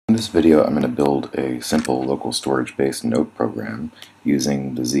this video, I'm going to build a simple local storage-based note program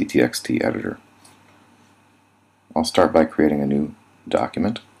using the ZTXT editor. I'll start by creating a new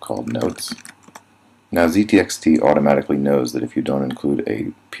document called Notes. Now ZTXT automatically knows that if you don't include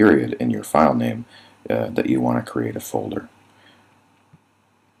a period in your file name, that you want to create a folder.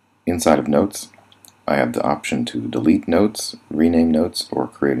 Inside of Notes, I have the option to delete notes, rename notes, or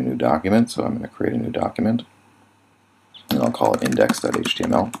create a new document. So I'm going to create a new document, and I'll call it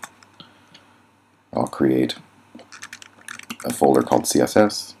index.html. I'll create a folder called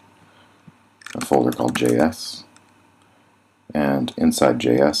CSS, a folder called JS, and inside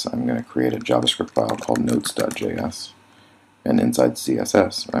JS I'm going to create a JavaScript file called notes.js, and inside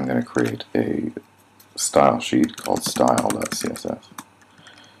CSS I'm going to create a style sheet called style.css.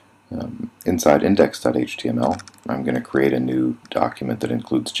 Inside index.html I'm going to create a new document that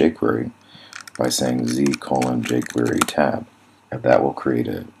includes jQuery by saying z:jQuery tab. And that will create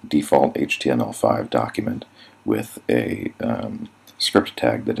a default HTML5 document with a script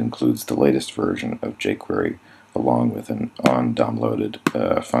tag that includes the latest version of jQuery along with an onDownloaded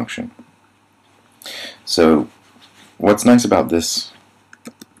function. So what's nice about this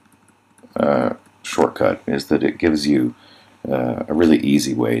shortcut is that it gives you a really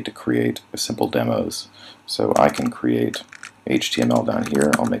easy way to create simple demos. So I can create HTML down here.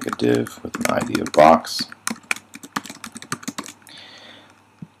 I'll make a div with an ID of box.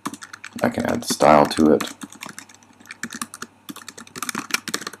 I can add style to it.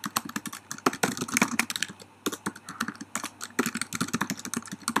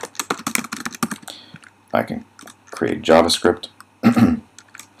 I can create JavaScript.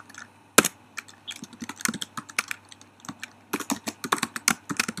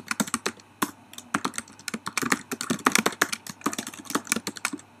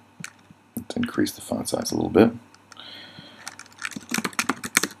 Let's increase the font size a little bit.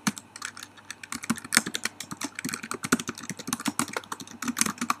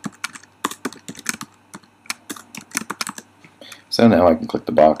 So now I can click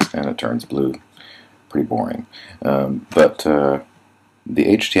the box and it turns blue. Pretty boring. But the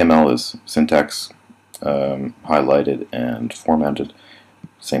HTML is syntax highlighted and formatted.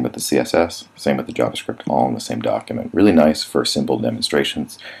 Same with the CSS, same with the JavaScript, all in the same document. Really nice for simple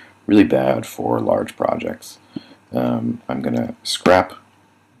demonstrations, really bad for large projects. I'm going to scrap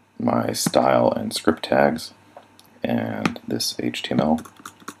my style and script tags and this HTML.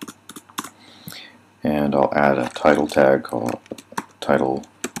 And I'll add a title tag called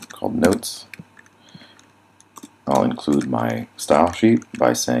Notes. I'll include my style sheet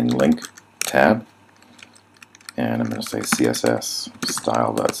by saying link tab, and I'm going to say CSS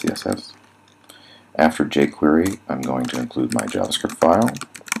style.css. After jQuery, I'm going to include my JavaScript file,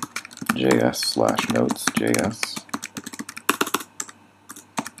 js/notes.js.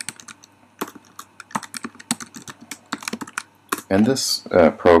 And this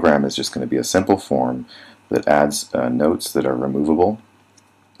program is just going to be a simple form that adds notes that are removable,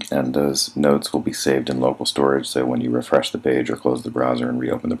 and those notes will be saved in local storage, so when you refresh the page or close the browser and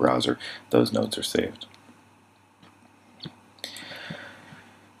reopen the browser, those notes are saved.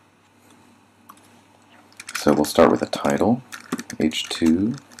 So we'll start with a title,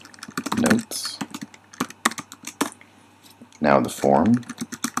 h2 notes. Now the form,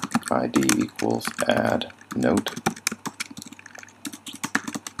 id equals add note.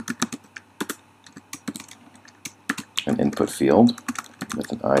 An input field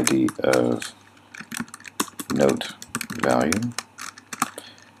with an ID of note value.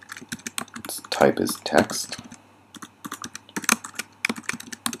 Its type is text.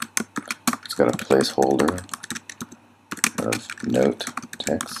 It's got a placeholder of note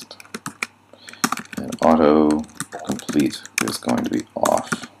text. And autocomplete is going to be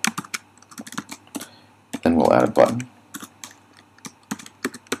off. Then we'll add a button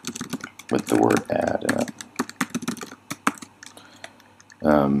with the word add in it.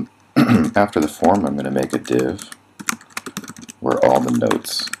 After the form, I'm going to make a div where all the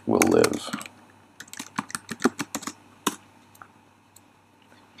notes will live.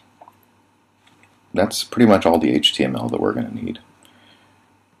 That's pretty much all the HTML that we're going to need.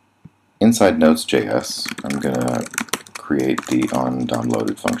 Inside notes.js, I'm going to create the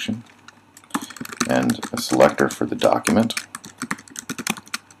onDownloaded function and a selector for the document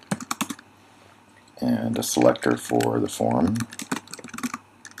and a selector for the form.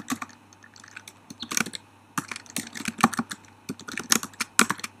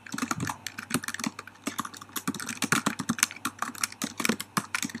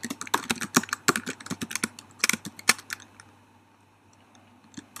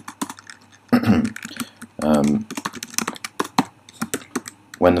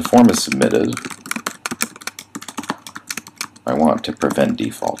 when the form is submitted, I want to prevent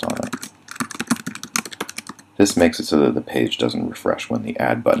default on it. This makes it so that the page doesn't refresh when the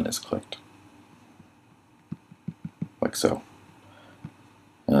Add button is clicked, like so.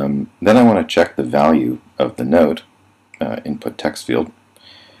 Then I want to check the value of the note input text field,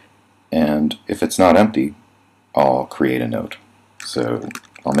 and if it's not empty, I'll create a note. So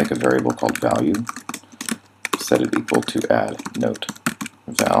I'll make a variable called value, set it equal to add note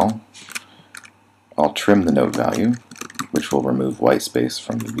val. I'll trim the note value, which will remove white space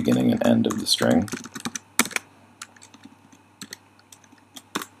from the beginning and end of the string.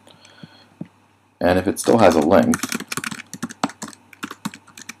 And if it still has a length,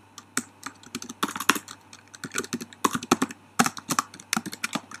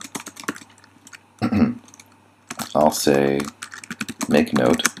 I'll say make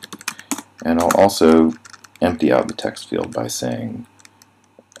note, and I'll also empty out the text field by saying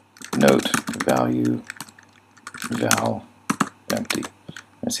note value val empty.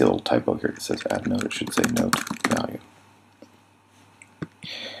 I see a little typo here that says add note. It should say note value.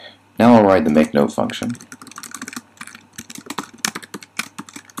 Now I'll write the make note function,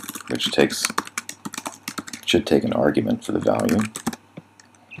 which should take an argument for the value.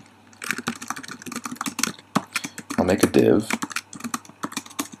 I'll make a div,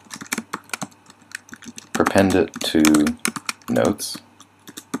 prepend it to notes.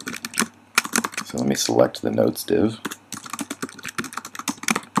 So let me select the notes div.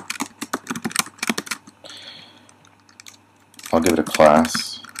 I'll give it a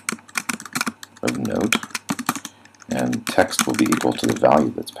class of note, and text will be equal to the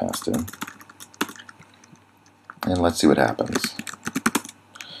value that's passed in. And let's see what happens.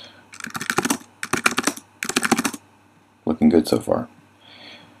 Looking good so far.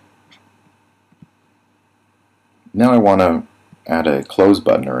 Now I want to add a close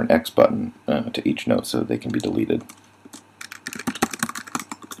button or an X button to each note so that they can be deleted.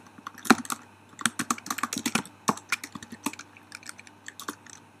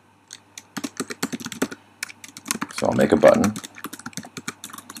 So I'll make a button.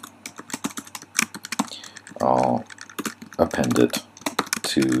 I'll append it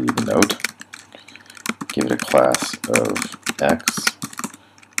to the note. Give it a class of X.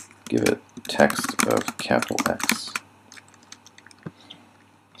 Give it text of capital X.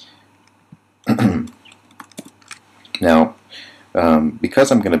 Now,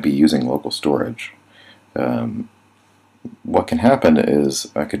 because I'm going to be using local storage, what can happen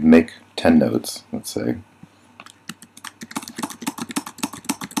is I could make 10 notes, let's say,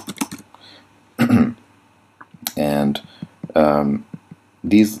 and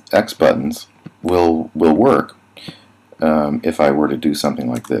these X buttons will work if I were to do something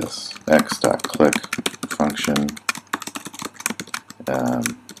like this: x.click function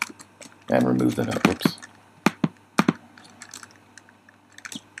and remove the note. Whoops.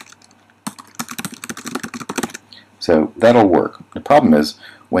 So that'll work. The problem is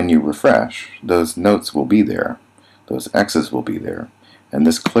when you refresh, those notes will be there, those X's will be there, and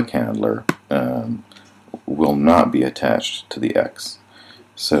this click handler will not be attached to the X.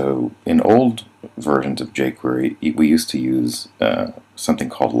 So in old versions of jQuery, we used to use something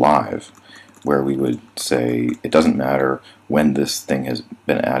called live, where we would say it doesn't matter when this thing has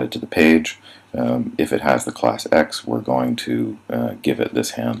been added to the page. If it has the class X, we're going to give it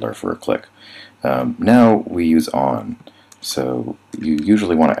this handler for a click. Now we use on. So you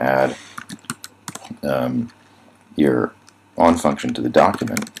usually want to add your on function to the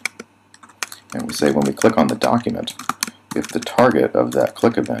document. And we say when we click on the document, if the target of that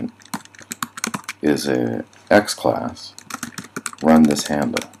click event is a X class, run this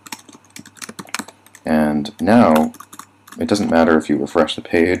handler. And now it doesn't matter if you refresh the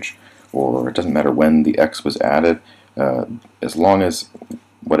page, or it doesn't matter when the X was added, as long as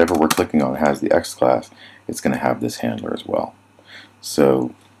whatever we're clicking on has the X class, it's going to have this handler as well.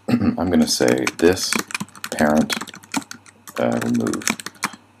 So I'm going to say this parent remove.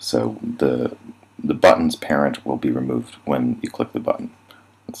 So the button's parent will be removed when you click the button.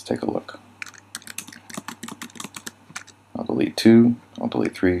 Let's take a look. I'll delete 2, I'll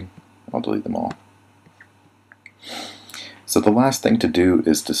delete 3, I'll delete them all. So the last thing to do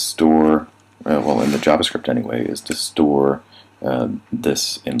is to store, well, in the JavaScript anyway, is to store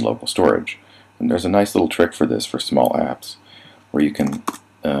this in local storage. And there's a nice little trick for this for small apps, where you can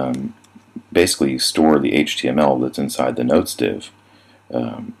basically store the HTML that's inside the notes div,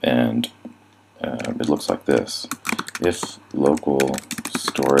 and it looks like this. If local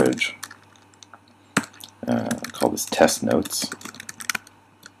storage, call this test notes.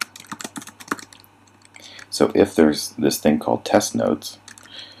 So if there's this thing called test notes,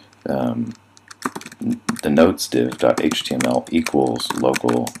 the notes div.html equals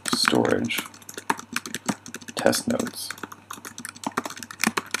local storage test notes.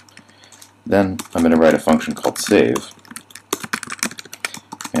 Then I'm going to write a function called save,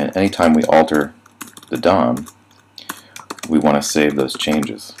 and anytime we alter the DOM, we want to save those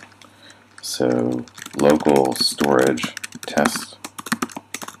changes. So local storage test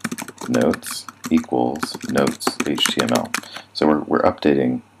notes equals notes HTML. So we're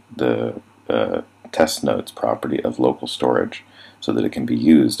updating the test notes property of local storage so that it can be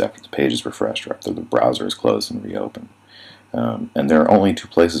used after the page is refreshed or after the browser is closed and reopened. And there are only two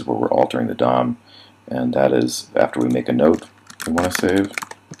places where we're altering the DOM, and that is after we make a note we want to save,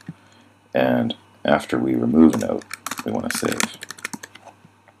 and after we remove a note we want to save.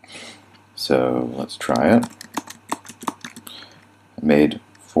 So let's try it. I made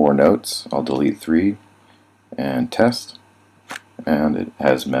 4 notes. I'll delete 3 and test, and it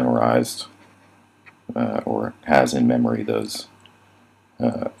has memorized or has in memory those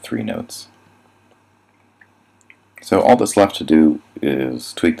 3 notes. So all that's left to do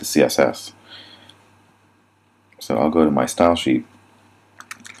is tweak the CSS. So I'll go to my style sheet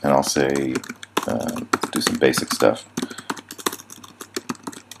and I'll say, let's do some basic stuff.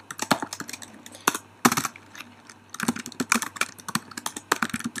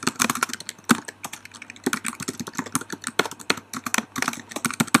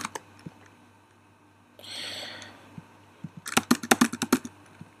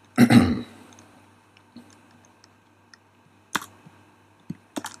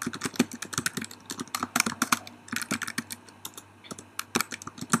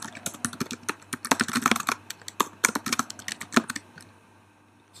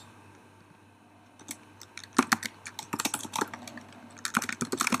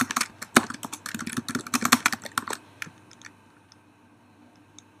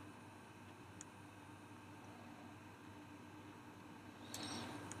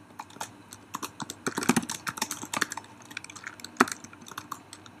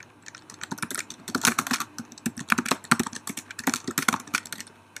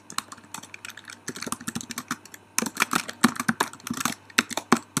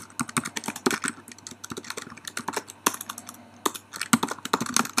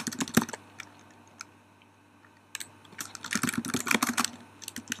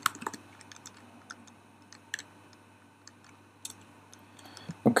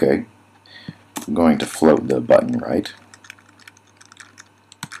 Okay, I'm going to float the button right.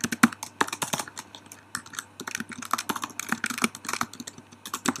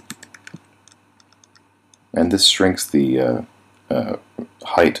 And this shrinks the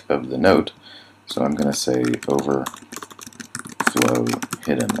height of the note, so I'm going to say overflow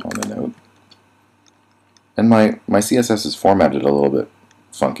hidden on the note. And my CSS is formatted a little bit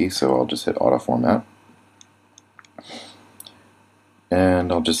funky, so I'll just hit auto format.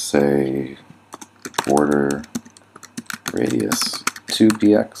 And I'll just say border radius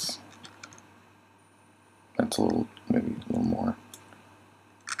 2px. That's a little, maybe a little more.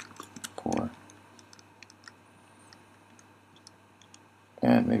 4.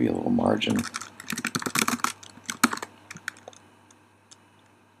 And maybe a little margin.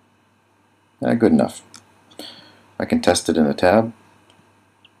 Good enough. I can test it in a tab.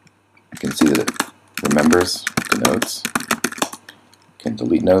 You can see that it remembers the notes. Can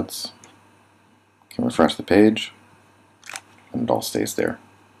delete notes, can refresh the page, and it all stays there.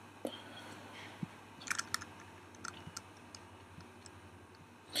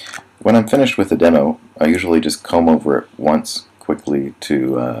 When I'm finished with the demo, I usually just comb over it once quickly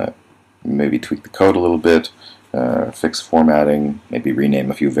to maybe tweak the code a little bit, fix formatting, maybe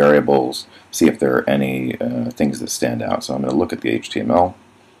rename a few variables, see if there are any things that stand out. So I'm going to look at the HTML.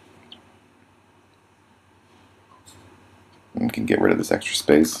 And can get rid of this extra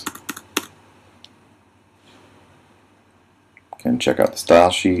space. Can check out the style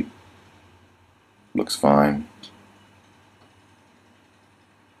sheet. Looks fine.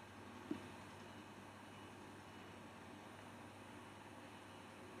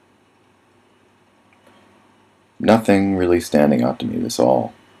 Nothing really standing out to me. This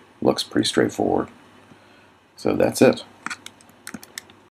all looks pretty straightforward. So that's it.